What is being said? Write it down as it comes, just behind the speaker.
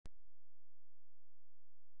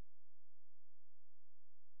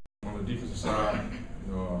on the defensive side,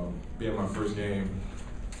 being my first game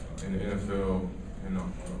in the NFL,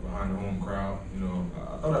 behind the home crowd,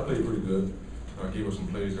 I thought I played pretty good. I gave up some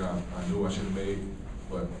plays that I knew I should have made,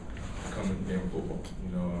 but coming to the game of football,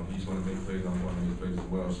 he's going to make plays, I'm going to make plays as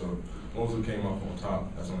well. So most of it came off on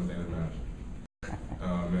top. That's the only thing that matters.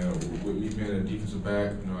 With me being a defensive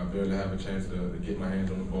back, I barely have a chance to get my hands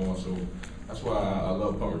on the ball. So that's why I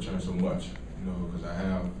love punt return so much, because I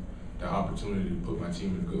have the opportunity to put my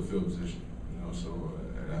team in a good field position,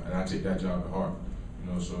 and I take that job at heart,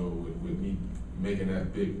 so with me making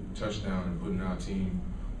that big touchdown and putting our team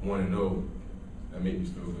 1-0, that made me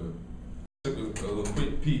feel good. I took a little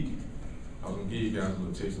quick peek. I was gonna give you guys a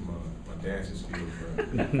little taste of my dancing skills,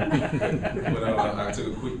 but I took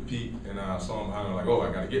a quick peek and I saw him behind me, like, oh,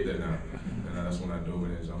 I gotta get that now, and that's when I dove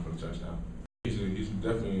in and jumped for the touchdown. He's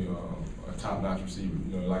definitely a top-notch receiver.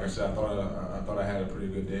 Like I said, I thought I had a pretty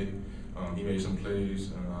good day. He made some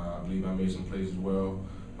plays, and I believe I made some plays as well.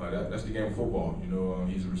 That's the game of football.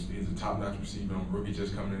 He's a top-notch receiver. I'm a rookie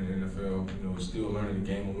just coming in the NFL. Still learning the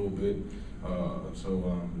game a little bit.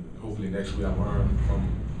 So hopefully next week I learn from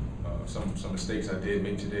some mistakes I did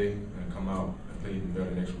make today and come out and play even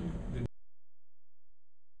better next week.